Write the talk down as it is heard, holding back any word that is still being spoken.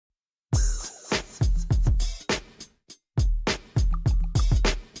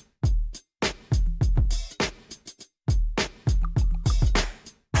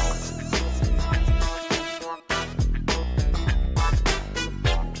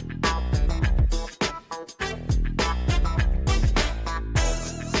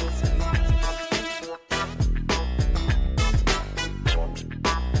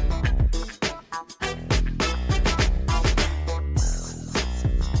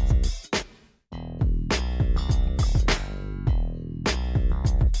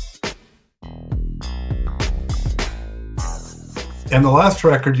And the last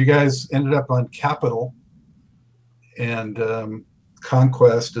record, you guys ended up on Capitol, and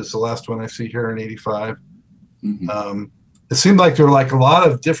Conquest is the last one I see here in '85. Mm-hmm. It seemed like there were like a lot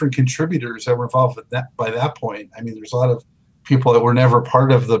of different contributors that were involved with that by that point. I mean, there's a lot of people that were never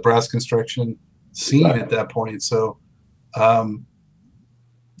part of the brass construction scene Right. at that point. So um,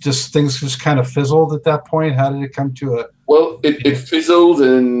 just things just kind of fizzled at that point. How did it come to a? Well, it fizzled,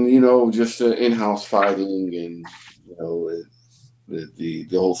 and just in-house fighting, and the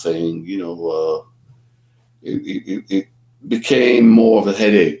whole thing. It became more of a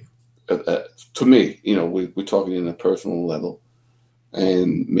headache to me. We're talking in a personal level,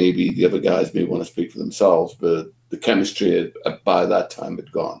 and maybe the other guys may want to speak for themselves, but the chemistry by that time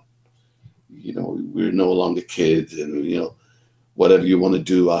had gone. We're no longer kids, and whatever you want to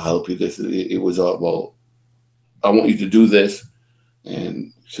do, I'll help you. It was well, I want you to do this,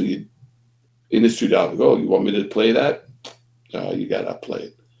 and so you in the studio, I go, oh, you want me to play that? You gotta play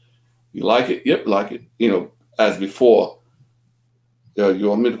it. You like it? Yep, like it. As before. You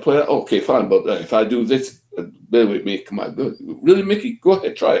want me to play it? Okay, fine. But if I do this, bear with me. Come on, good. Really, Mickey? Go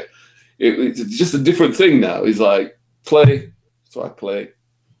ahead, try it. It's just a different thing now. It's like play, so I play,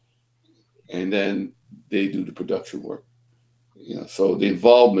 and then they do the production work. So the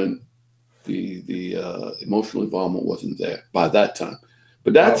involvement, the emotional involvement wasn't there by that time.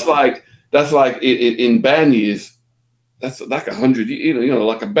 But that's like in band years. That's like 100.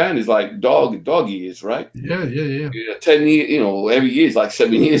 Like a band is like dog years, right? Yeah, yeah, yeah. 10 years. Every year is like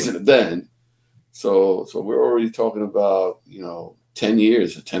 7 years in a band. So we're already talking about 10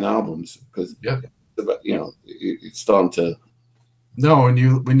 years or 10 albums because Yeah. it's starting to. No, when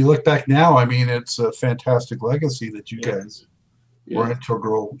you look back now, I mean, it's a fantastic legacy that you guys were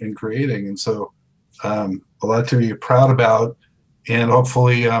integral in creating, and so a lot to be proud about, and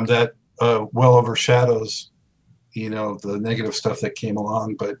hopefully that well overshadows the negative stuff that came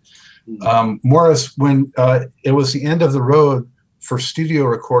along. But Morris, when it was the end of the road for studio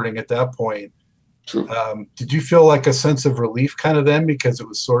recording at that point, True. Did you feel like a sense of relief kind of then because it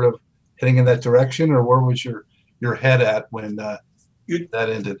was sort of heading in that direction, or where was your head at when that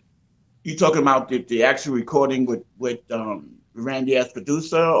ended? You talking about the actual recording with Randy as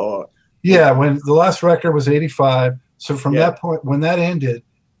producer, or? Yeah, when the last record was '85. So from that point, when that ended,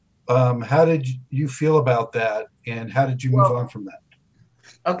 how did you feel about that, and how did you move on from that?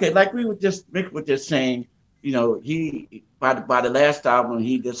 Okay, like Mick was just saying, he by the last album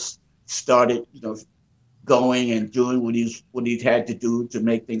he just started, going and doing what he had to do to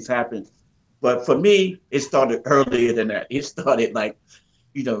make things happen. But for me, it started earlier than that. It started like,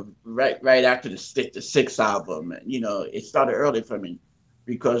 right after the sixth album, and it started early for me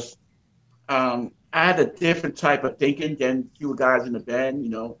because I had a different type of thinking than few guys in the band,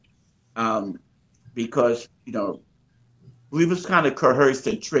 because we was kind of coerced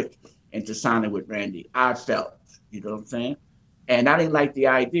and tricked into signing with Randy. I felt, you know what I'm saying, and I didn't like the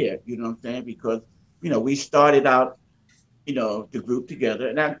idea, you know what I'm saying, because we started out, the group together,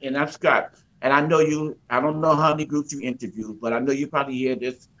 and I'm Scott, and I know you. I don't know how many groups you interviewed, but I know you probably hear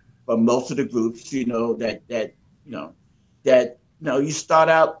this from most of the groups, that you start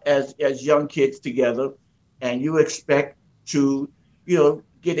out as young kids together, and you expect to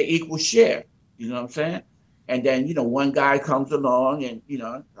get an equal share. You know what I'm saying? And then one guy comes along, and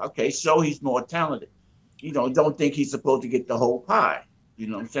okay, so he's more talented. Don't think he's supposed to get the whole pie. You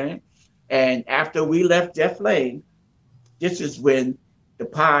know what I'm saying? And after we left Jeff Lane, this is when the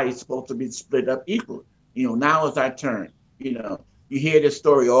pie is supposed to be split up equally. Now it's our turn. You hear this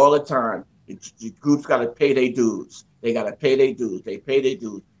story all the time. The group's got to pay their dues. They got to pay their dues. They pay their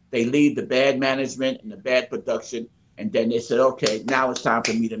dues. They leave the bad management and the bad production, and then they said, okay, now it's time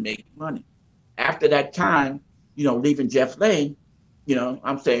for me to make money. After that time, leaving Jeff Lane,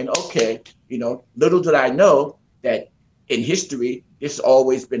 I'm saying, okay, little did I know that in history, this has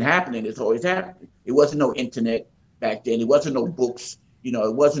always been happening. It's always happening. It wasn't no internet back then. It wasn't no books.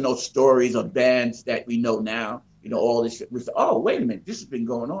 It wasn't no stories of bands that we know now. All this shit was, oh, wait a minute, this has been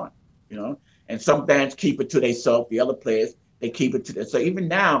going on, and some bands keep it to themselves. The other players, they keep it to themselves. So even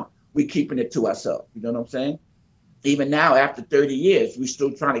now, we're keeping it to ourselves. You know what I'm saying? Even now, after 30 years, we're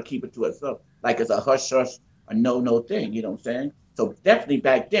still trying to keep it to ourselves. Like it's a hush hush, a no thing. You know what I'm saying? So definitely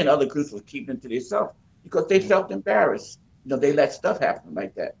back then, other groups were keeping it to themselves because they felt embarrassed. They let stuff happen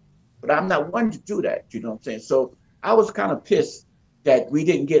like that. But I'm not one to do that. You know what I'm saying? So I was kind of pissed that we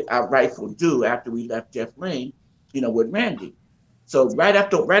didn't get our rightful due after we left Jeff Lane, with Randy. So right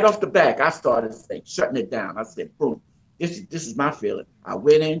off the back, I started shutting it down. I said, boom, this is my feeling. I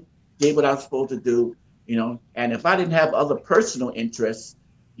went in, did what I was supposed to do, and if I didn't have other personal interests,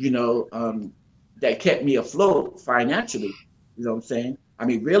 that kept me afloat financially, You know what I'm saying? I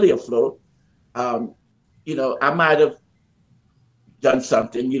mean, really afloat. Um, you know, I might have done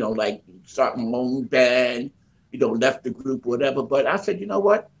something, you know, like starting my own band, you know, left the group, whatever. But I said, you know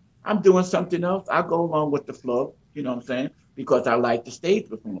what? I'm doing something else. I'll go along with the flow, you know what I'm saying? Because I like the stage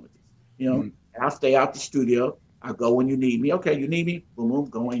performances, you know. Mm. I'll stay out the studio. I'll go when you need me. Okay, you need me? Boom, boom,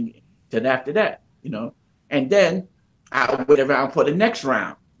 going to after that, you know. And then I'll wait around for the next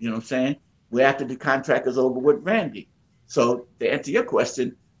round, you know what I'm saying? Where after the contract is over with Randy. So to answer your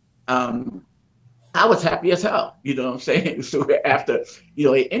question, um, I was happy as hell, you know what I'm saying? So after, you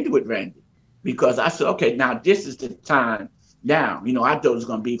know, it ended with Randy because I said, okay, now this is the time now. You know, I thought it was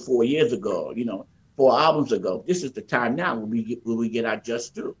going to be 4 years ago, you know, 4 albums ago. This is the time now when we get our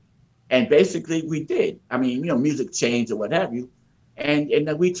just due. And basically we did. I mean, you know, music changed or what have you. And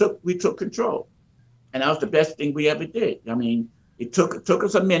then we took control. And that was the best thing we ever did. I mean, it took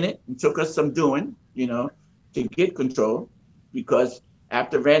us a minute, it took us some doing, you know, to get control, because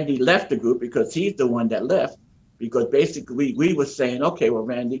after Randy left the group, because he's the one that left, because basically we were saying, okay, well,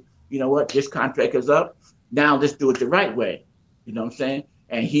 Randy, you know what, this contract is up. Now let's do it the right way. You know what I'm saying?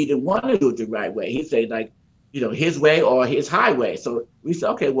 And he didn't want to do it the right way. He said, like, you know, his way or his highway. So we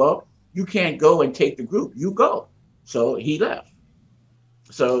said, okay, well, you can't go and take the group. You go. So he left.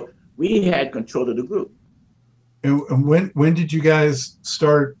 So we had control of the group. And when did you guys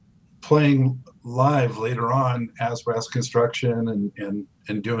start playing live later on as Brass Construction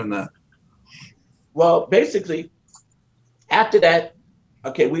and doing that? Well, basically, after that,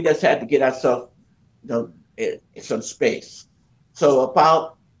 okay, we just had to get ourselves, you know, in some space. So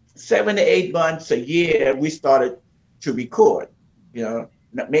about 7 to 8 months, a year, we started to record. You know,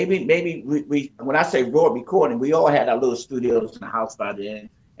 maybe we when I say raw recording, we all had our little studios in the house by then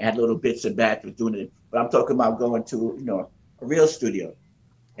and had little bits and bats with doing it. But I'm talking about going to, you know, a real studio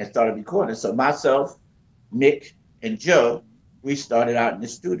and started recording. So myself, Mick, and Joe, we started out in the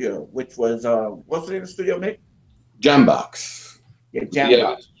studio, which was what's the name of the studio, Mick? Jambox. Yeah, Yeah,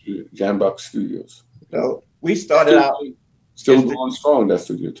 Jambox. Jambox Studios. So we started out. Still going strong, that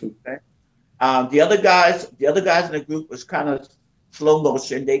studio too. Okay. The other guys in the group was kind of slow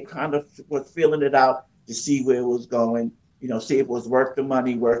motion. They kind of was feeling it out to see where it was going. You know, see if it was worth the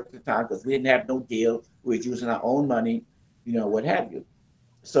money, worth the time, because we didn't have no deal. We was using our own money, you know, what have you.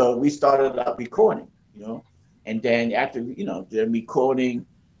 So we started up recording, you know, and then after, you know, the recording,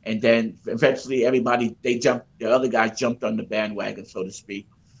 and then eventually everybody, the other guys jumped on the bandwagon, so to speak,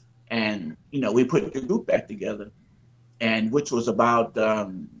 and you know, we put the group back together, and which was about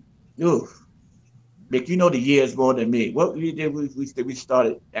ooh, Nick, you know the years more than me. What year did we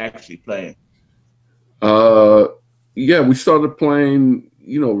started actually playing? Uh, yeah, we started playing,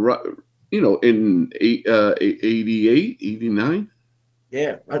 in 88, 89.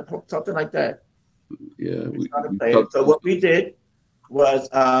 Yeah, something like that. Yeah, We started playing. So what we did was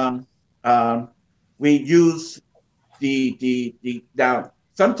we used the now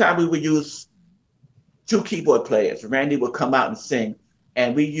sometimes we would use two keyboard players. Randy would come out and sing,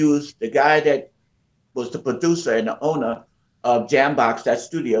 and we used the guy that was the producer and the owner of Jambox, that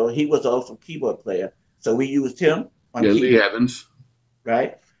studio. He was also a keyboard player, so we used him on keyboard. Lee Evans,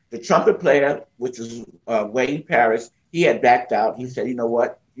 right? The trumpet player, which was Wayne Paris, he had backed out. He said, you know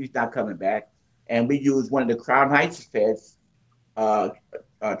what, he's not coming back. And we used one of the Crown Heights Feds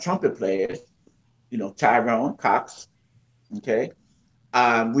trumpet players, you know, Tyrone Cox. Okay,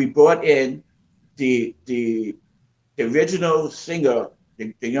 we brought in the original singer,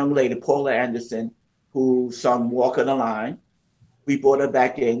 the young lady Paula Anderson, who sung "Walk on the Line." We brought her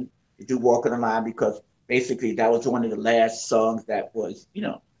back in to do "Walk on the Line" because basically that was one of the last songs that was, you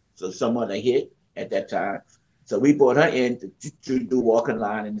know, so somewhat a hit at that time. So we brought her in to do "Walk on the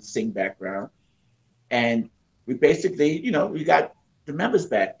Line" and sing background, and we basically, you know, we got the members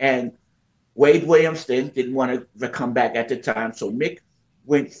back. And Wade Williamson didn't want to come back at the time, so Mick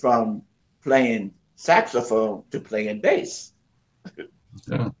went from playing saxophone to playing bass. yeah,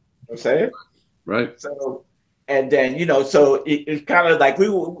 You know what I'm saying? right. So, and then, you know, so it's kind of like we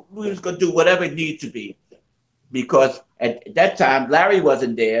was going to do whatever it needed to be, because at that time Larry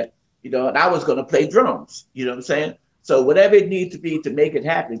wasn't there, you know, and I was going to play drums. You know what I'm saying? So whatever it needed to be to make it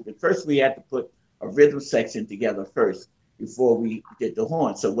happen. But first we had to put a rhythm section together first before we did the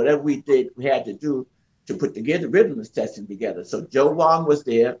horn. So whatever we did, we had to do to put together rhythm section together. So Joe Wong was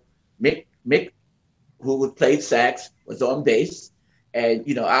there, Mick, who would play sax, was on bass, and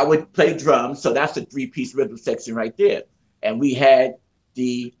you know I would play drums. So that's a three-piece rhythm section right there. And we had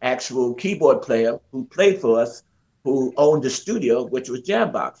the actual keyboard player who played for us, who owned the studio, which was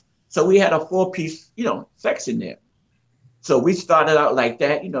Jambox. So we had a four-piece, you know, section there. So we started out like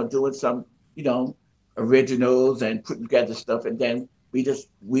that, you know, doing some, you know, originals and putting together stuff, and then we just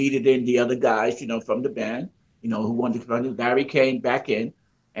weeded in the other guys, from the band, who wanted to come. Larry came back in,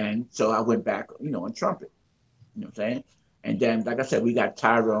 and so I went back, on trumpet. You know what I'm saying? And then, like I said, we got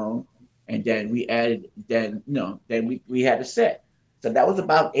Tyrone, and then we added, then we had a set. So that was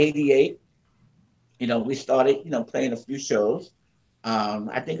about 88. We started, playing a few shows.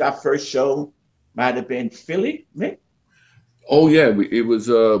 I think our first show might have been Philly, Mick. Oh yeah, we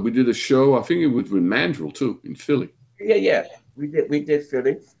did a show. I think it was with Mandrill too in Philly. Yeah. We did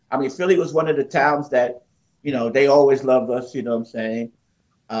Philly. I mean, Philly was one of the towns that, they always loved us, you know what I'm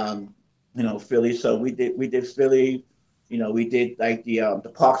saying? Philly. So we did Philly, we did like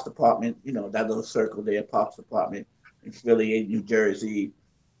the Parks Department, that little circle there, Parks Department in Philly, in New Jersey,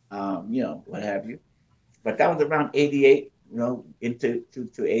 what have you. But that was around 88, into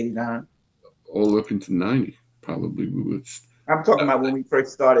to 89. All the way up into 90, probably. I'm talking about when we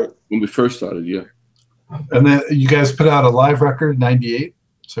first started. When we first started, yeah. And then you guys put out a live record, 98.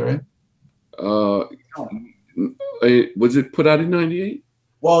 Sorry. Was it put out in 98?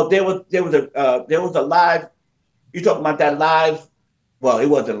 Well, there was a live. You talking about that live? Well, it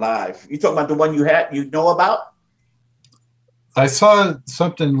wasn't live. You talking about the one you know about? I saw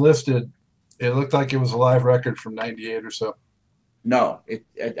something listed. It looked like it was a live record from 98 or so. No,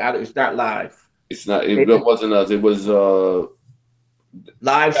 it's not live. It's not. It wasn't us. It was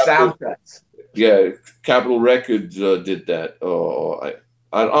live soundtracks. Yeah, Capitol Records did that.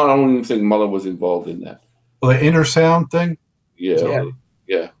 I don't even think Muller was involved in that. Well, the Inner Sound thing. Yeah.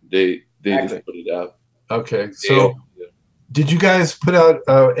 They Exactly. just put it out. Okay, so did you guys put out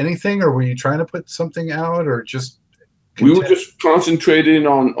anything, or were you trying to put something out, or just? We were just concentrating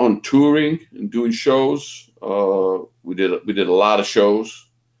on touring and doing shows. We did a lot of shows,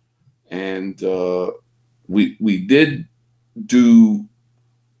 and we did do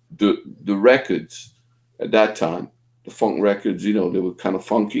the records at that time. The funk records, they were kind of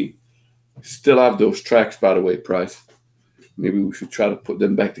funky. Still have those tracks, by the way, Price. Maybe we should try to put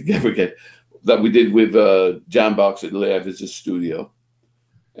them back together again. That we did with Jambox at Lea Visit Studio,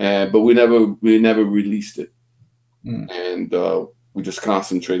 but we never released it. And we just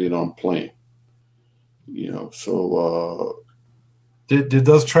concentrated on playing, so did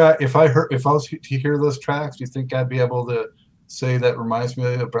those tracks, if I was to hear those tracks, do you think I'd be able to say that reminds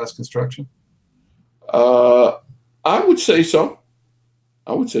me of Breast Construction? I would say so.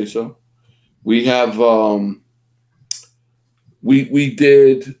 We have we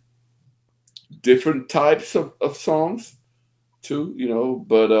did different types of songs too,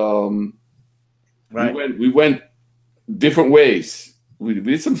 but right. we went different ways. We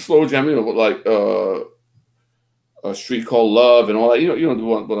did some slow jam, like A Street Called Love and all that. You know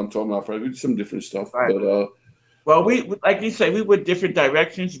what I'm talking about. Right? We did some different stuff. Right. But well, we like you say, we went different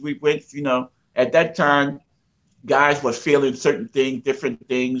directions. We went, at that time, guys were feeling certain things, different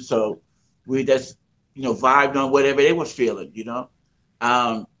things. So we just, vibed on whatever they were feeling.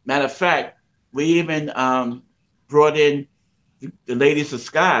 Matter of fact, we even brought in the Ladies of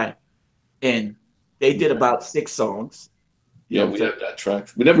Sky, and they did about 6 songs. Yeah, we have that track.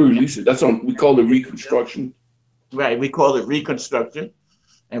 We never released it. That's on. We call it Reconstruction. Right, we call it Reconstruction,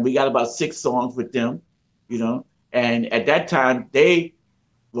 and we got about 6 songs with them. And at that time they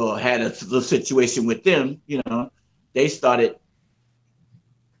had a little situation with them. They started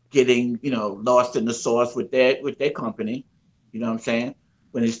getting lost in the sauce with their company. You know what I'm saying?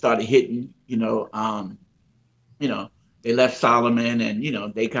 When they started hitting, they left Solomon,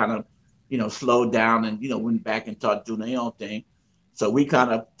 and they kind of slowed down and went back and started doing their own thing. So we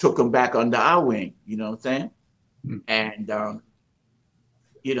kind of took them back under our wing. You know what I'm saying? And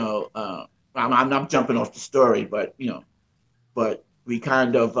I'm not jumping off the story, but we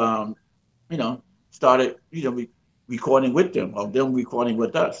kind of started recording with them, or them recording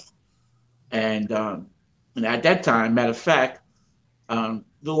with us. And at that time, matter of fact, a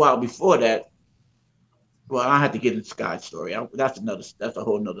little while before that, well, I had to get into Sky's story. That's a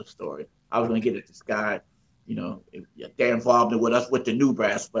whole nother story. I was going to get into Sky, they're involved with us with the new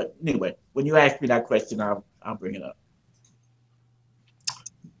brass. But anyway, when you ask me that question, I'll bring it up.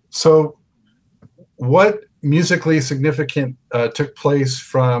 So what musically significant took place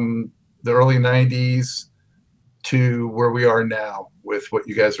from the early 90s to where we are now with what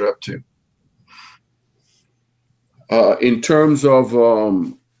you guys are up to? In terms of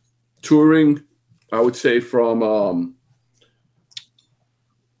touring, I would say from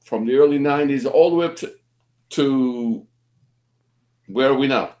the early 90s all the way up to where are we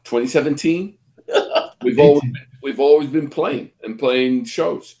now? 2017? We've always been playing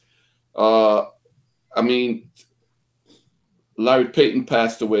shows. I mean, Larry Payton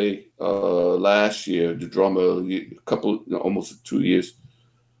passed away last year, the drummer, almost 2 years.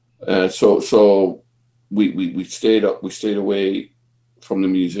 So we stayed up, we stayed away from the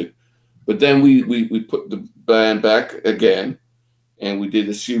music, but then we put the band back again, and we did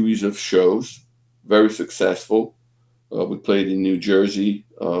a series of shows, very successful. We played in New Jersey,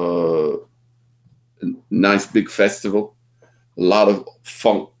 a nice big festival. A lot of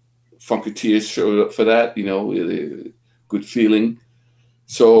funketeers showed up for that, good feeling.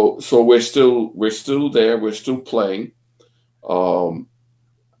 So we're still there. We're still playing. I'm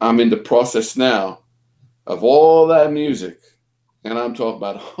in the process now of all that music, and I'm talking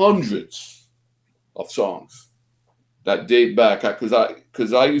about hundreds of songs that date back,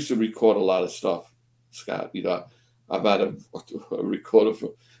 because I used to record a lot of stuff, Scott. I've had a recorder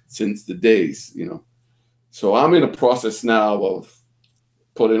since the days, So I'm in a process now of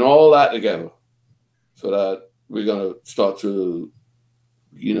putting all that together, so that we're gonna start to,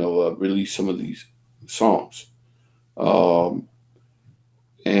 release some of these songs,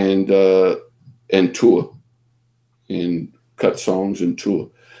 and tour, and cut songs and tour.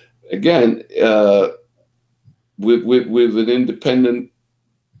 Again, with an independent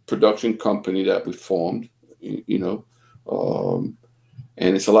production company that we formed,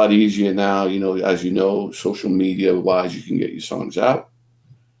 and it's a lot easier now, as social media wise, you can get your songs out.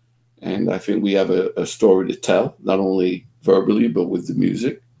 And I think we have a story to tell, not only verbally, but with the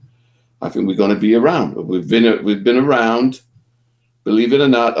music. I think we're going to be around. We've been around, believe it or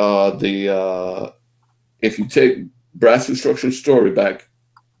not. If you take Brass Construction story back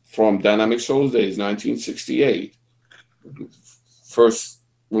from Dynamic Souls days, 1968,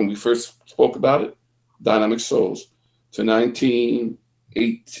 when we first spoke about it, Dynamic Souls, to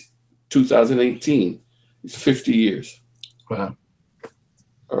 2018, it's 50 years. Wow.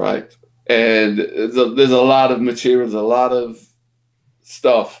 All right. And there's a lot of materials, a lot of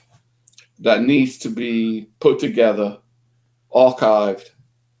stuff that needs to be put together, archived,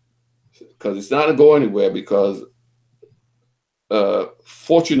 because it's not going to go anywhere, because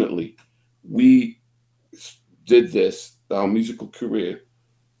fortunately, we did this, our musical career,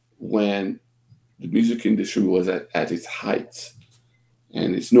 when the music industry was at its heights.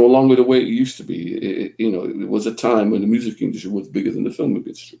 And it's no longer the way it used to be. It was a time when the music industry was bigger than the film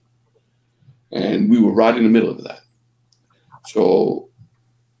industry. And we were right in the middle of that. So,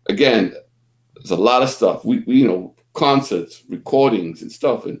 again, there's a lot of stuff. We concerts, recordings and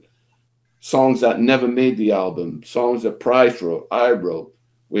stuff, and songs that never made the album, songs that Price wrote, I wrote,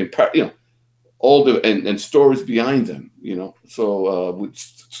 all and stories behind them, So with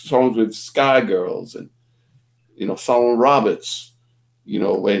songs with Sky Girls and, Solomon Roberts,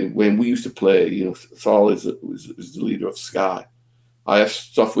 when we used to play, Saul is the leader of Sky. I have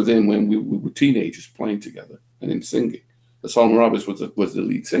stuff with him when we were teenagers playing together and him singing. But Solomon Roberts was the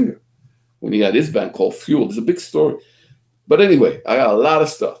lead singer when he had his band called Fuel. There's a big story. But anyway, I got a lot of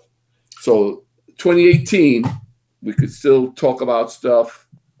stuff. So 2018, we could still talk about stuff,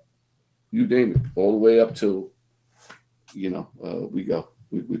 you name it, all the way up till,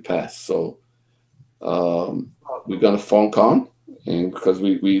 we pass. So we're going to funk on. And because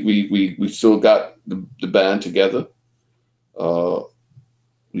we still got the band together,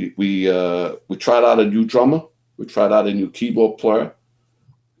 we tried out a new drummer, we tried out a new keyboard player.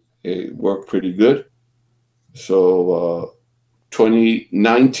 It worked pretty good. So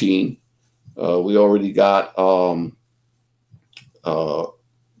 2019, we already got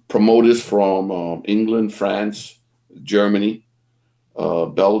promoters from England, France, Germany,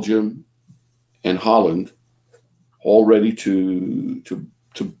 Belgium, and Holland, all ready to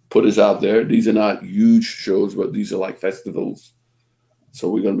put us out there. These are not huge shows, but these are like festivals. So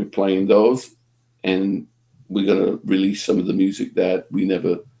we're going to be playing those, and we're going to release some of the music that we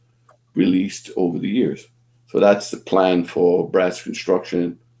never released over the years. So that's the plan for Brass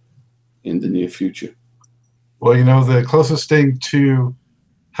Construction in the near future. Well, the closest thing to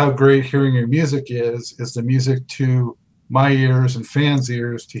how great hearing your music is the music to my ears and fans'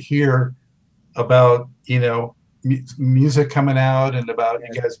 ears, to hear about, music coming out and about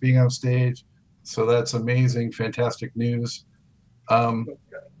you guys being on stage. So that's amazing, fantastic news. But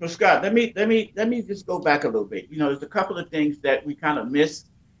Scott, let me just go back a little bit. There's a couple of things that we kind of missed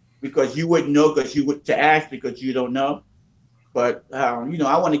because you wouldn't know, because you would to ask because you don't know. But I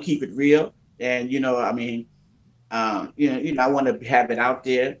want to keep it real, and I want to have it out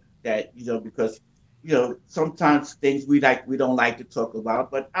there that because sometimes things we don't like to talk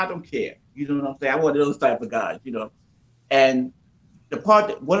about, but I don't care. You know what I'm saying? I'm one of those type of guys, And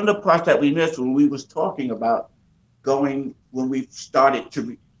one of the parts that we missed when we was talking about when we started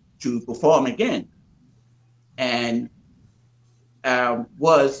to perform again, and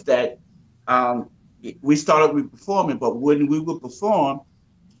was that we started with performing, but when we would perform,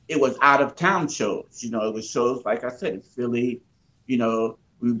 it was out of town shows. You know, it was shows like I said, in Philly. You know,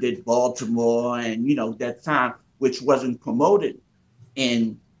 we did Baltimore, and you know that time, which wasn't promoted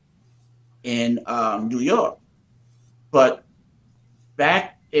in New York. But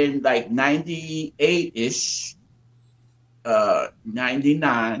back in like 98 ish,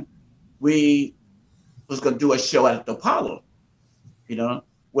 99, we was gonna do a show at the Apollo. You know,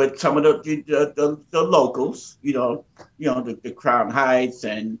 with some of the locals. The Crown Heights,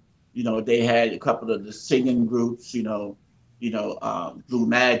 and they had a couple of the singing groups. Blue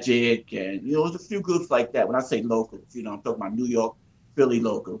Magic, and there's a few groups like that. When I say locals, I'm talking about New York, Philly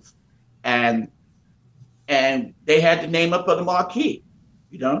locals, and they had the name up on the marquee.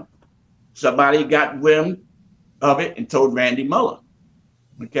 Somebody got wind of it and told Randy Muller.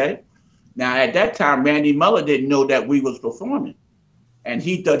 Okay, now at that time, Randy Muller didn't know that we was performing, and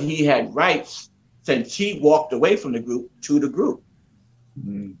he thought he had rights since he walked away from the group to the group.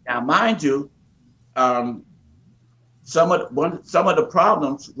 Mm-hmm. Now, mind you, some of the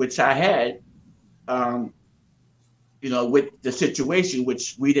problems which I had, with the situation,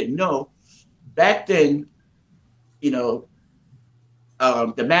 which we didn't know back then, the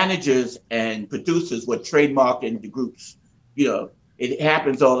managers and producers were trademarking the groups. It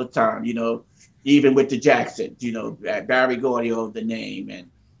happens all the time. Even with the Jacksons. Barry Gordy owned the name,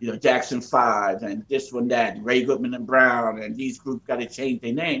 and Jackson 5, and this one, that, Ray Goodman and Brown, and these groups got to change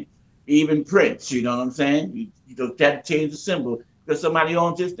their name. Even Prince, you know what I'm saying? You got to change the symbol because somebody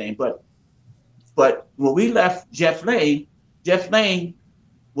owns his name. But when we left Jeff Lane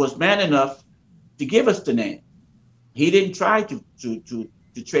was man enough to give us the name. He didn't try to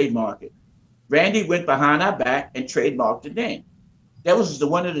trademark it. Randy went behind our back and trademarked the name. That was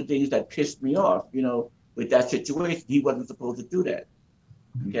one of the things that pissed me off, with that situation. He wasn't supposed to do that.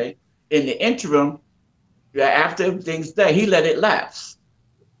 Okay. In the interim, after everything's done, he let it lapse.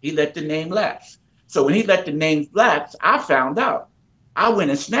 He let the name lapse. So when he let the name lapse, I found out. I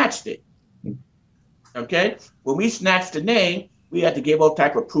went and snatched it. Okay. When we snatched the name, we had to give all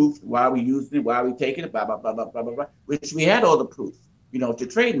type of proof why we using it, why we taking it, blah, blah, blah, blah, blah, blah, blah, which we had all the proof, to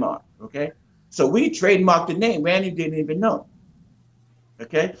trademark. Okay. So we trademarked the name. Randy didn't even know.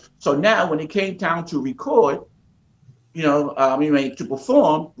 Okay. So now when it came time to record, to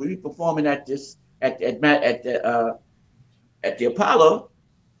perform, we were performing at the Apollo.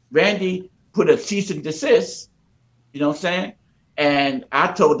 Randy put a cease and desist, and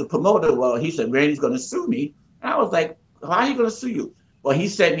I told the promoter, well, he said, Randy's going to sue me. And I was like, why are he going to sue you? Well, he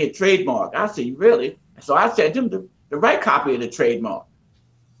sent me a trademark. I said, really? So I sent him the right copy of the trademark.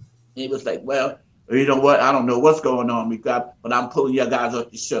 And he was like, well, you know what? I don't know what's going on. But I'm pulling your guys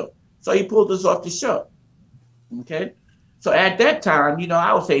off the show. So he pulled us off the show. Okay. So at that time,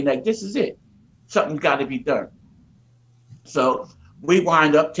 I was saying, like, this is it. Something's got to be done. So we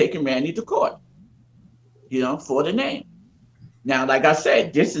wind up taking Randy to court, for the name. Now, like I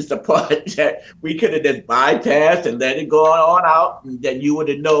said, this is the part that we could have just bypassed and let it go on out, and then you would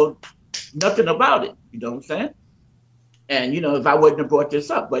have known nothing about it. You know what I'm saying? And, if I wouldn't have brought this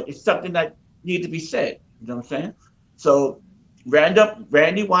up, but it's something that needs to be said. You know what I'm saying? So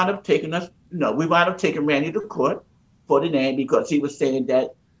Randy wound up taking us, we wound up taking Randy to court for the name because he was saying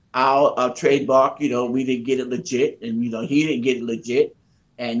that our trademark, we didn't get it legit, and, he didn't get it legit,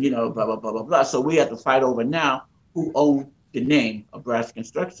 and, blah, blah, blah, blah, blah. So we have to fight over now who owned the name of Brass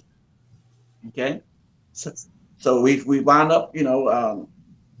Construction. Okay? So we wound up, getting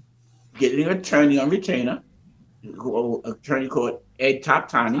an attorney on retainer, attorney called Ed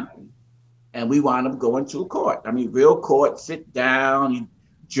Toptani, and we wound up going to a court. I mean, real court, sit down,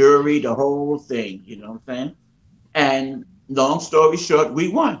 jury, the whole thing, you know what I'm saying? And long story short, we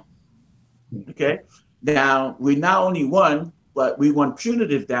won. Okay. Now we not only won, but we won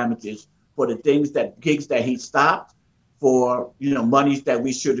punitive damages for the gigs that he stopped, for monies that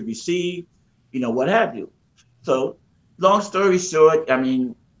we should have received, what have you. So long story short, I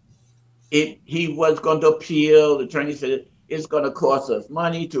mean, he was going to appeal. The attorney said it's going to cost us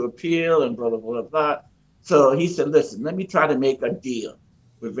money to appeal and blah blah blah blah. So he said, listen, let me try to make a deal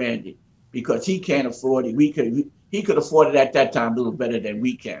with Randy because he can't afford it. He could afford it at that time a little better than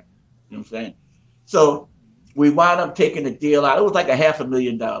we can. You know what I'm saying? So we wound up taking the deal out. It was like $500,000.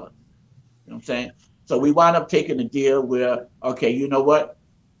 You know what I'm saying? So we wound up taking the deal where, okay, you know what?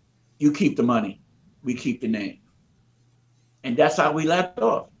 You keep the money. We keep the name. And that's how we left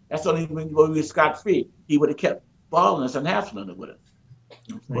off. That's only when we were scot-free. He would have kept balling us and hassling it with us.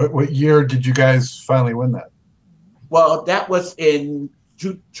 You know what year did you guys finally win that? Well, that was in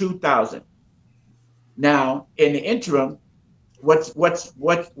 2000. Now, in the interim,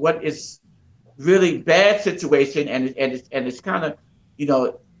 what is really bad situation, and it's kind of, you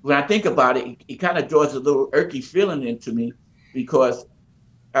know, when I think about it, it kind of draws a little irky feeling into me because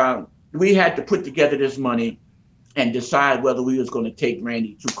we had to put together this money and decide whether we was going to take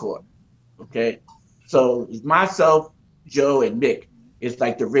Randy to court. Okay, so it's myself, Joe, and Mick is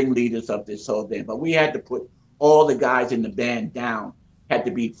like the ringleaders of this whole thing, but we had to put all the guys in the band down. Had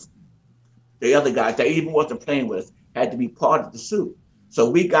to be the other guys that even wasn't playing with us had to be part of the suit. So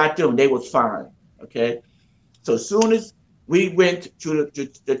we got them; they was fine. Okay, so as soon as we went to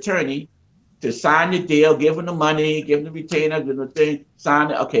the attorney to sign the deal, give him the money, give him the retainer, give him the thing,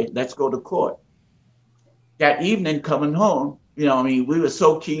 sign it. Okay, let's go to court. That evening, coming home, you know, I mean, we were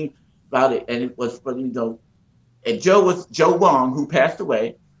so keen about it, and it was, you know, and Joe Wong, who passed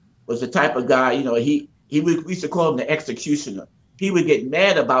away, was the type of guy, you know, we used to call him the executioner. He would get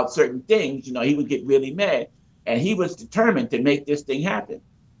mad about certain things, you know, he would get really mad, and he was determined to make this thing happen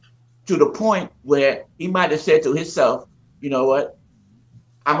to the point where he might have said to himself, you know what,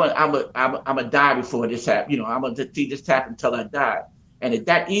 I'm gonna die before this happens. You know, I'm gonna see this happen until I die. And at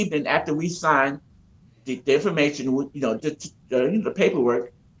that evening, after we signed the information, you know, the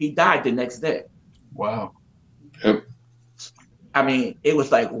paperwork, he died the next day. Wow. Yep. I mean, it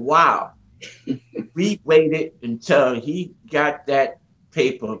was like, wow. We waited until he got that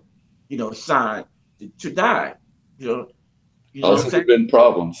paper, you know, signed to die. You know Also, what I'm would saying? have been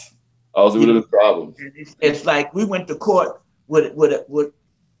problems. Also, would have been problems. It's like we went to court with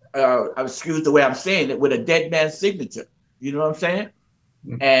excuse the way I'm saying it, with a dead man's signature. You know what I'm saying?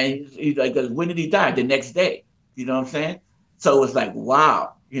 And he's like, when did he die? The next day. You know what I'm saying? So it's like,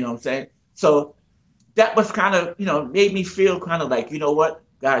 wow. You know what I'm saying? So that was kind of, you know, made me feel kind of like, you know what,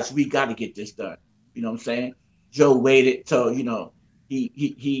 guys, we got to get this done. You know what I'm saying? Joe waited till, you know,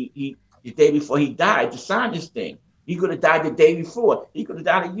 he the day before he died to sign this thing. He could have died the day before. He could have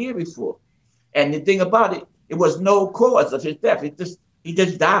died a year before. And the thing about it, it was no cause of his death. He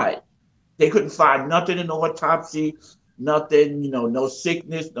just died. They couldn't find nothing in the autopsy, nothing, you know, no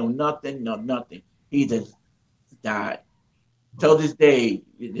sickness, no nothing, no nothing. He just died. Till this day,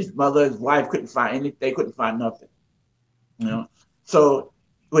 his mother, his wife couldn't find anything. They couldn't find nothing. You know. So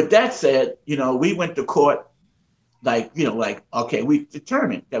with that said, you know, we went to court, like, you know, like, okay, we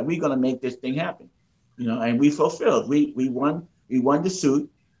determined that we're gonna make this thing happen. You know, and we fulfilled. We won the suit,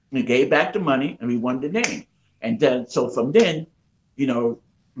 we gave back the money, and we won the name. And then so from then, you know,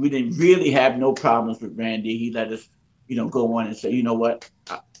 we didn't really have no problems with Randy. He let us, you know, go on and say, you know what,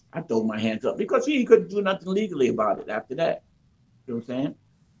 I throw my hands up because he couldn't do nothing legally about it after that. You know what I'm saying?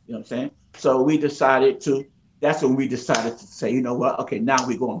 You know what I'm saying? So that's when we decided to say, you know what, okay, now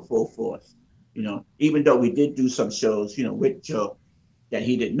we're going full force. You know, even though we did do some shows, you know, with Joe that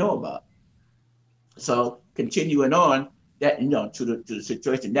he didn't know about. So continuing on that, you know, to the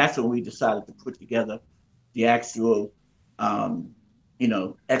situation, that's when we decided to put together the actual, you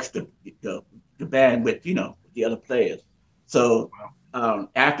know, extra the band with, you know, the other players. So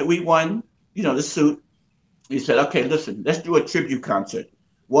after we won, you know, the suit, we said, okay, listen, let's do a tribute concert.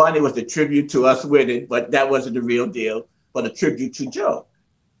 One, it was a tribute to us winning, but that wasn't the real deal, but a tribute to Joe.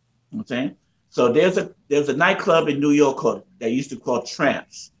 You know what I'm saying? So there's a nightclub in New York called, they used to call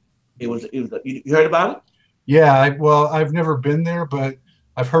Tramps. You heard about it? Yeah, well, I've never been there, but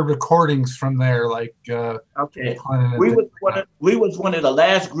I've heard recordings from there. Like, okay, we was one of the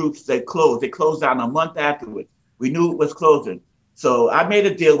last groups that closed. They closed down a month afterwards. We knew it was closing, so I made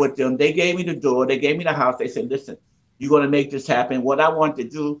a deal with them. They gave me the door. They gave me the house. They said, "Listen, you're going to make this happen." What I wanted to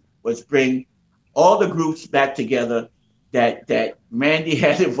do was bring all the groups back together that Randy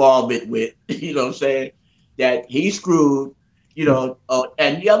had involvement with. You know what I'm saying? That he screwed. You know,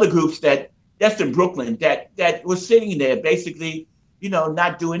 and the other groups that's in Brooklyn that was sitting there basically, you know,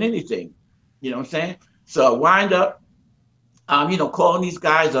 not doing anything. You know what I'm saying? So I wind up, you know, calling these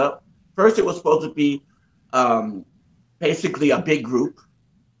guys up. First, it was supposed to be basically a big group,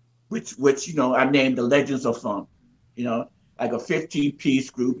 which you know I named the Legends of Funk. You know, like a 15-piece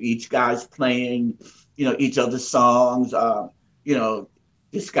group, each guy's playing, you know, each other's songs. You know,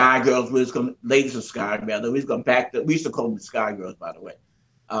 the Sky Girls was going, Ladies of Sky, rather. We was going back. We used to call them the Sky Girls, by the way.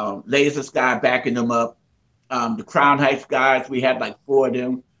 Ladies of Sky backing them up. The Crown Heights guys, we had like 4 of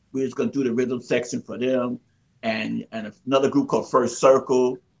them. We was going to do the rhythm section for them, and another group called First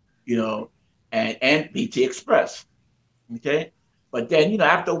Circle, you know, and BT Express. Okay, but then, you know,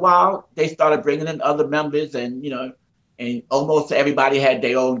 after a while, they started bringing in other members, and, you know, and almost everybody had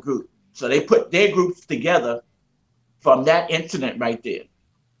their own group. So they put their groups together from that incident right there.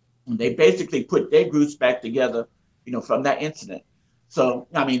 And they basically put their groups back together, you know, from that incident. So,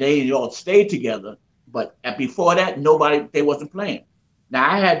 I mean, they all stayed together, But before that, they wasn't playing.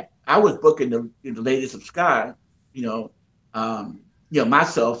 Now I was booking the Ladies of Sky, you know,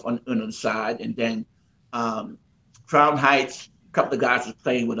 myself on the side, and then Crown Heights, a couple of guys was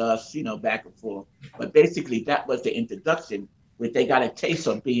playing with us, back and forth. But basically, that was the introduction, where they got a taste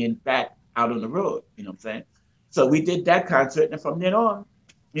of being back out on the road. You know what I'm saying? So we did that concert, and from then on,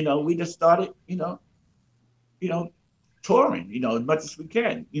 we just started, touring, as much as we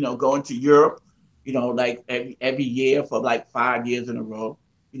can, going to Europe, like every year for like 5 years in a row,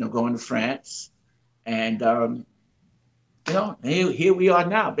 going to France. And, here we are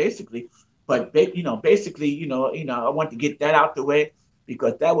now, basically. But, basically, I want to get that out the way,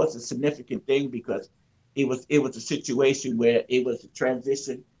 because that was a significant thing, because it was a situation where it was a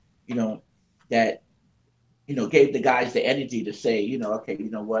transition, that, gave the guys the energy to say, okay, you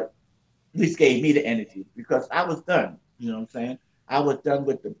know what, at least gave me the energy, because I was done. You know what I'm saying? I was done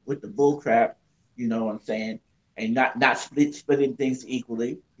with the bull crap. You know what I'm saying? And not splitting things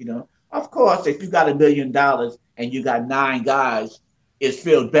equally. Of course, if you got $1 million and you got 9 guys, it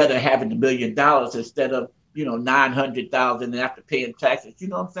feels better having $1 million instead of 900,000 and after paying taxes. You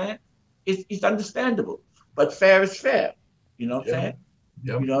know what I'm saying? It's understandable, but fair is fair. You know what I'm saying?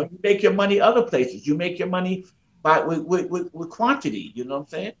 Yep. You make your money other places. You make your money with quantity. You know what I'm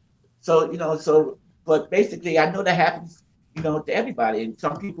saying? So, but basically, I know that happens, to everybody. And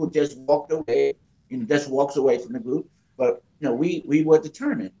some people just walked away, just walks away from the group. But, we were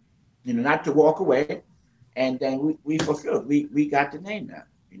determined, not to walk away. And then we fulfilled. We got the name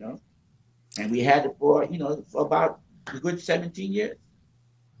now, and we had it for about a good 17 years.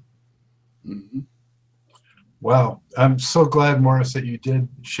 Mm-hmm. Wow. I'm so glad, Morris, that you did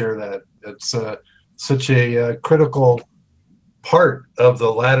share that. It's such a critical part of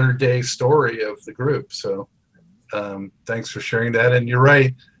the latter day story of the group. So thanks for sharing that. And you're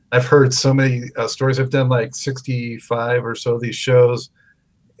right. I've heard so many stories. I've done like 65 or so of these shows,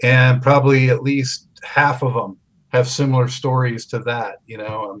 and probably at least half of them have similar stories to that,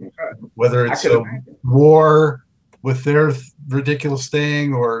 whether it's a war with their ridiculous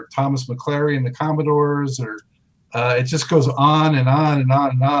thing, or Thomas McClary and the Commodores, or it just goes on and on and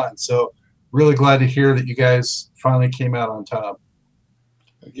on and on. So really glad to hear that you guys finally came out on top.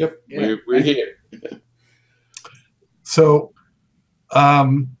 Yep, yeah. We're here. So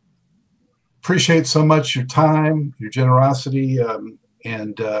appreciate so much your time, your generosity,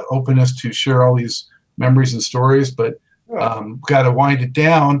 and openness to share all these memories and stories. But got to wind it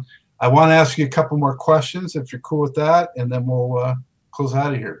down. I want to ask you a couple more questions, if you're cool with that, and then we'll close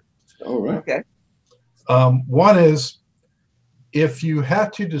out of here. All right. Okay. One is, if you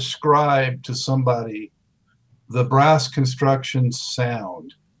had to describe to somebody the Brass Construction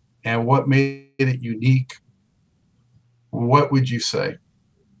sound and what made it unique, what would you say?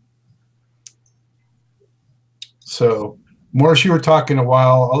 So, Morris, you were talking a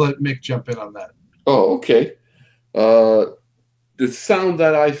while. I'll let Mick jump in on that. Oh, okay. The sound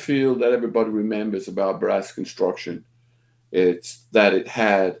that I feel that everybody remembers about Brass Construction, it's that it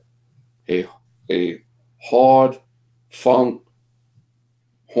had a hard funk,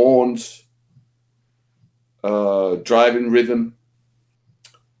 horns, driving rhythm,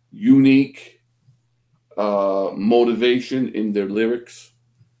 unique motivation in their lyrics,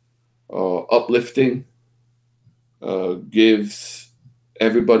 uplifting, gives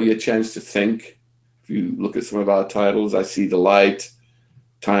everybody a chance to think. If you look at some of our titles, I See the Light,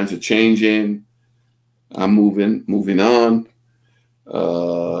 Times Are Changing, I'm Moving On.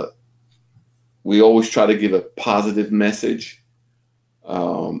 We always try to give a positive message.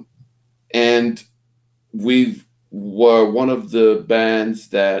 And we were one of the bands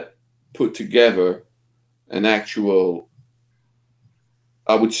that put together an actual,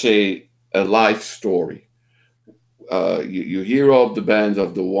 I would say, a life story. You hear of the bands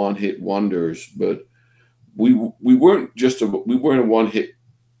of the one-hit wonders, but we weren't a one-hit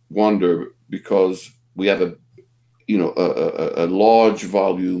wonder because we have a large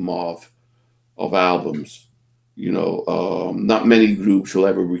volume of albums. Not many groups will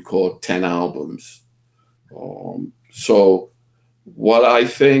ever record 10 albums. So what I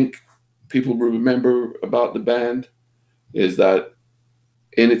think people will remember about the band is that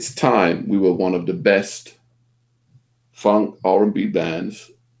in its time, we were one of the best funk R&B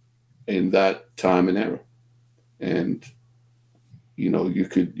bands in that time and era. And, you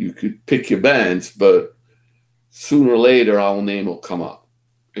could pick your bands, but sooner or later, our name will come up,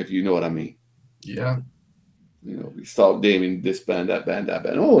 if you know what I mean. Yeah. We start naming this band, that band, that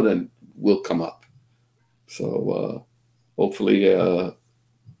band. Oh, then we'll come up. So hopefully,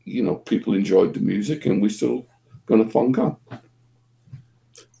 people enjoyed the music, and we're still going to funk on.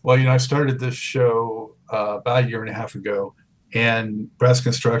 Well, I started this show about a year and a half ago, and Brass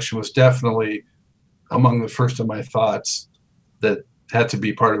Construction was definitely among the first of my thoughts that had to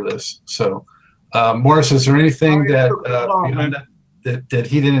be part of this. So, Morris, is there anything that beyond that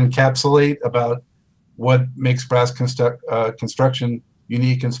he didn't encapsulate about what makes Brass Construction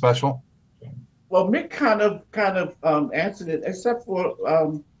unique and special? Well, Mick kind of answered it, except for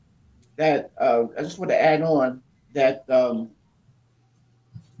that. I just want to add on that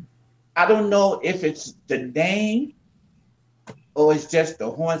I don't know if it's the name or it's just the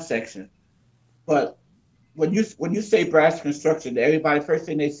horn section, but when you say Brass Construction, everybody first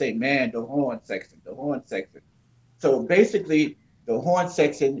thing they say, man, the horn section, the horn section. So basically, the horn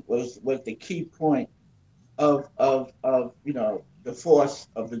section was the key point of the force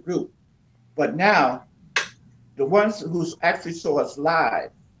of the group. But now, the ones who actually saw us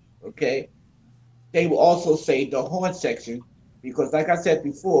live, okay, they will also say the horn section, because like I said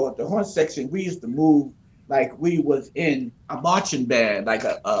before, the horn section, we used to move like we was in a marching band, like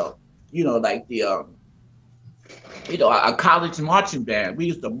like the a college marching band. We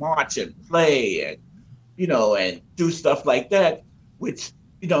used to march and play and and do stuff like that, which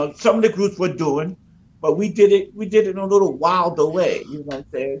some of the groups were doing, but we did it in a little wilder way. You know what I'm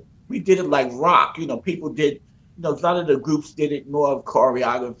saying? We did it like rock. People did. A lot of the groups did it more of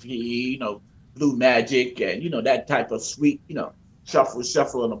choreography. Blue Magic and that type of sweet.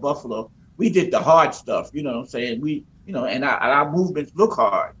 Shuffle and a buffalo. We did the hard stuff. You know what I'm saying? We and our movements look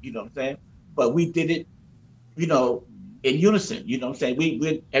hard. You know what I'm saying? But we did it. In unison. You know what I'm saying?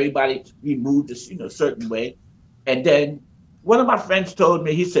 We everybody we moved this a certain way, and then one of my friends told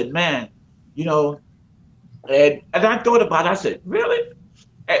me, he said, man, and I thought about it. I said, really?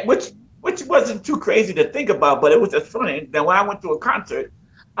 Which wasn't too crazy to think about, but it was just funny. Then when I went to a concert,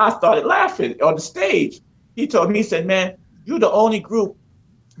 I started laughing on the stage. He told me, he said, man, you're the only group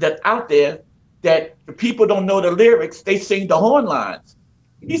that's out there that the people don't know the lyrics, they sing the horn lines.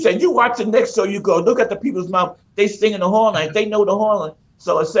 He said, you watch the next show, you go, look at the people's mouth, they singing the horn lines, they know the horn line.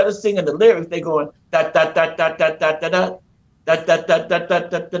 So instead of singing the lyrics, they going da da da da da da da da da da da da da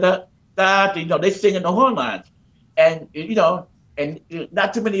da da da. They singing the horn lines. And and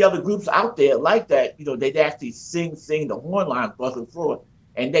not too many other groups out there like that. They actually sing the horn lines buzzing forward.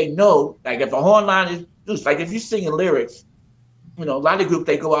 And they know, like if a horn line is just like if you're singing lyrics, a lot of groups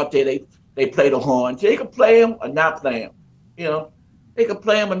they go out there, they play the horns. They can play them or not play them. They can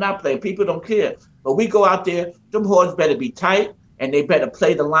play them or not play them. People don't care. But we go out there, them horns better be tight and they better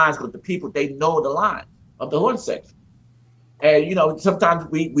play the lines with the people, they know the line of the horn section. And sometimes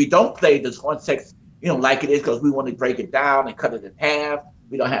we don't play this horn section, like it is because we want to break it down and cut it in half.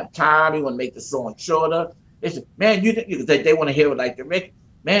 We don't have time. We want to make the song shorter. They say, man, they want to hear it like the record.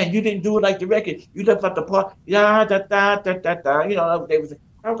 Man, you didn't do it like the record. You left out the part. Yeah, da da da da da. They was.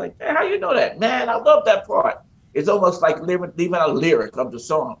 I was like, hey, how you know that? Man, I love that part. It's almost like leaving a lyric of the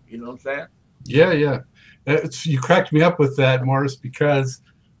song. You know what I'm saying? Yeah. You cracked me up with that, Morris, because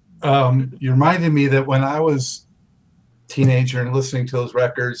you reminded me that when I was a teenager and listening to those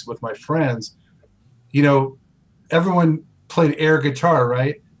records with my friends, everyone played air guitar,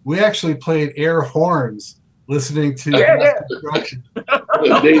 right? We actually played air horns listening to Construction.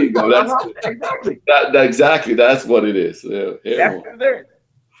 There you go. That's exactly. Exactly. That's what it is. That's it.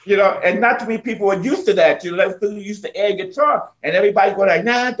 And not too many people are used to that. People used to air guitar, and everybody go like,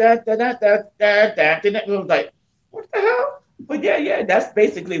 nah, da da da da da da. And it was like, what the hell? But yeah, that's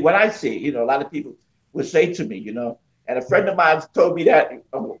basically what I see. A lot of people would say to me, and a friend of mine told me that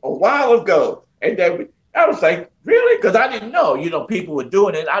a while ago, and then I was like, really? Because I didn't know, people were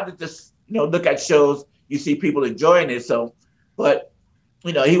doing it. I would just, look at shows, you see people enjoying it. So, but,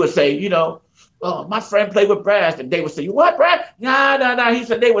 he would say, oh, my friend played with brass, and they would say, you what, brass? Nah. He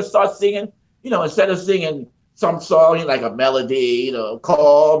said they would start singing, instead of singing some song like a melody,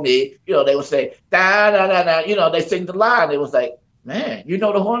 call me, they would say, da da da da, they sing the line. It was like, man, you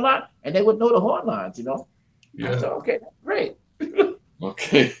know the horn line? And they would know the horn lines, Yeah. So, okay, great.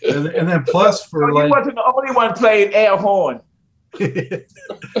 Okay. and then plus for you wasn't the only one playing air horn.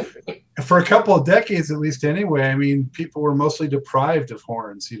 For a couple of decades, at least anyway, I mean, people were mostly deprived of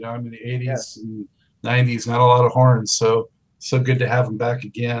horns, the 80s and 90s, not a lot of horns. So good to have them back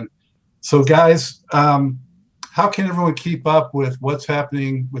again. So guys, how can everyone keep up with what's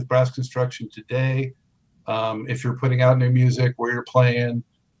happening with Brass Construction today? If you're putting out new music, where you're playing,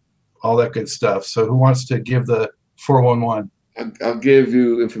 all that good stuff. So who wants to give the 411? I'll give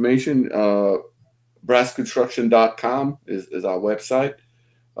you information. Brassconstruction.com is our website.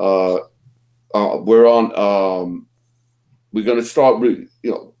 We're on. We're going to start. A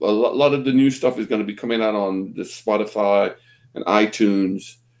lot of the new stuff is going to be coming out on the Spotify and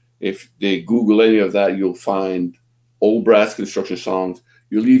iTunes If they Google any of that, you'll find old Brass Construction songs.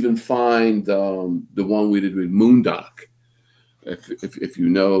 You'll even find the one we did with Moondock. If you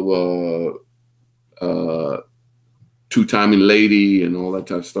know Two Timing Lady and all that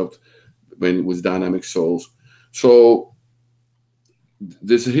type of stuff when it was Dynamic Souls. So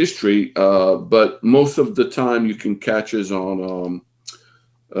there's a history, but most of the time you can catch us on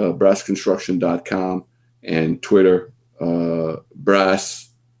brassconstruction.com and Twitter.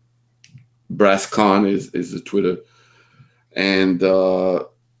 BrassCon is the Twitter, and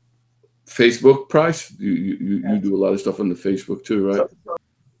Facebook. Price, you do a lot of stuff on the Facebook too, right?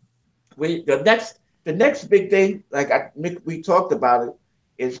 The next big thing, like we talked about it,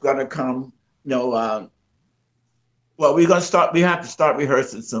 is gonna come. Well, we're gonna start. We have to start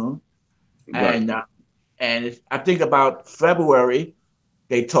rehearsing soon, Right. and I think about February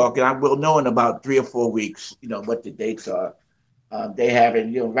they talk, and I will know in about 3 or 4 weeks, what the dates are. They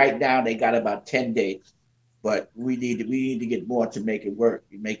haven't, right now they got about 10 dates, but we need to get more to make it work.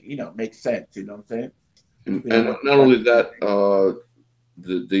 Make sense. You know what I'm saying? And not only that,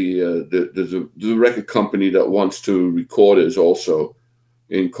 there's a record company that wants to record us also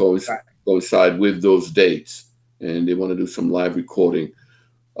coincide with those dates, and they want to do some live recording.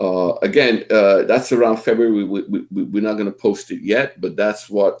 Again, that's around February. We're not going to post it yet, but that's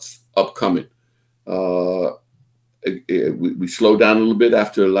what's upcoming. We slowed down a little bit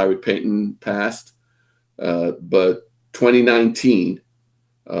after Larry Payton passed, but 2019,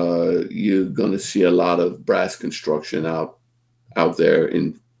 you're going to see a lot of Brass Construction out there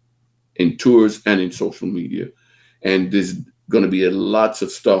in tours and in social media, and there's going to be lots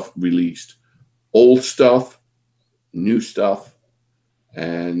of stuff released, old stuff, new stuff,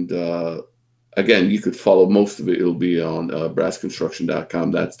 and again, you could follow most of it. It'll be on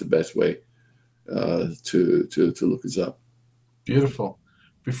brassconstruction.com. That's the best way to look us up. Beautiful.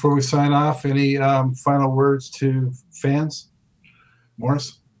 Before we sign off, any final words to fans,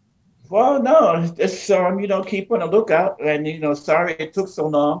 Morris? Well, no, it's keep on the lookout, and sorry it took so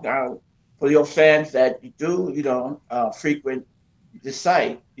long for your fans that you do frequent the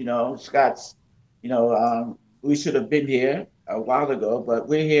site. Scott's, we should have been here a while ago, but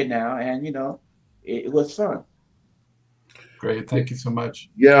we're here now, and it was fun. Great, thank you so much.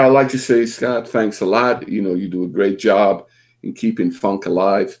 Yeah, I'd like to say, Scott, thanks a lot. You do a great job in keeping funk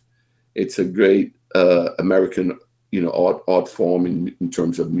alive. It's a great American, art form in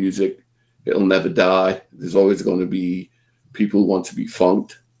terms of music. It'll never die. There's always going to be people who want to be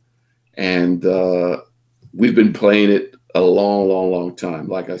funked, and we've been playing it a long, long, long time.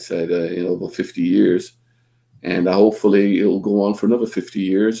 Like I said, over 50 years, and hopefully it'll go on for another 50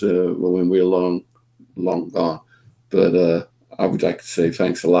 years when we're long, long gone. But I would like to say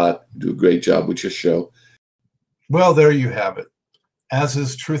thanks a lot. You do a great job with your show. Well, there you have it. As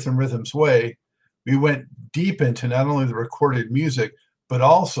is Truth and Rhythm's way, we went deep into not only the recorded music, but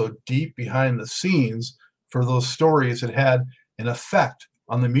also deep behind the scenes for those stories that had an effect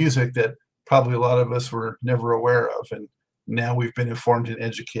on the music that probably a lot of us were never aware of. And now we've been informed and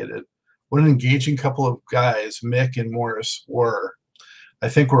educated. What an engaging couple of guys Mick and Morris were. I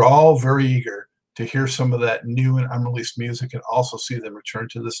think we're all very eager to hear some of that new and unreleased music and also see them return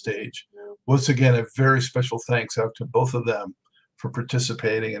to the stage. Once again, a very special thanks out to both of them for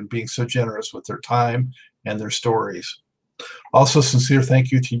participating and being so generous with their time and their stories. Also, sincere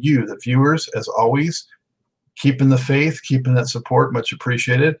thank you to you, the viewers, as always, keeping the faith, keeping that support, much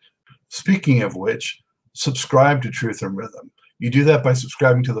appreciated. Speaking of which, subscribe to Truth and Rhythm. You do that by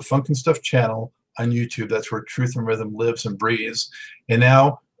subscribing to the Funk and Stuff channel on YouTube. That's where Truth and Rhythm lives and breathes. And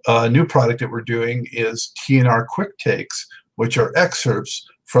now a new product that we're doing is TNR Quick Takes, which are excerpts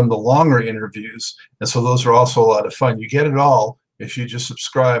from the longer interviews. And so those are also a lot of fun. You get it all if you just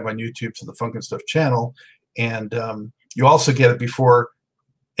subscribe on YouTube to the Funk and Stuff channel. And you also get it before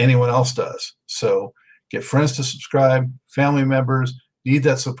anyone else does. So get friends to subscribe, family members, need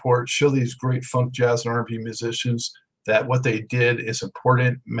that support, show these great funk, jazz, and R&B musicians that what they did is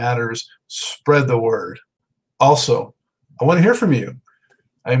important, matters, spread the word. Also, I want to hear from you.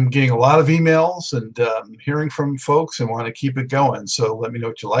 I'm getting a lot of emails and hearing from folks and want to keep it going. So let me know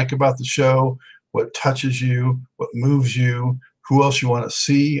what you like about the show, what touches you, what moves you, who else you want to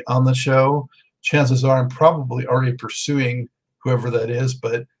see on the show. Chances are I'm probably already pursuing whoever that is,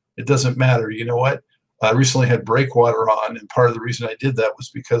 but it doesn't matter. You know what? I recently had Breakwater on, and part of the reason I did that was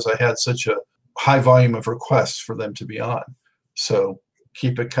because I had such a high volume of requests for them to be on. So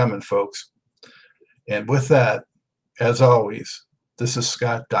keep it coming, folks. And with that, as always, this is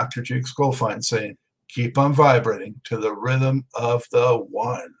Scott, Dr. Jukes Goldfine, saying, keep on vibrating to the rhythm of the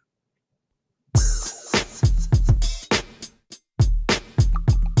one.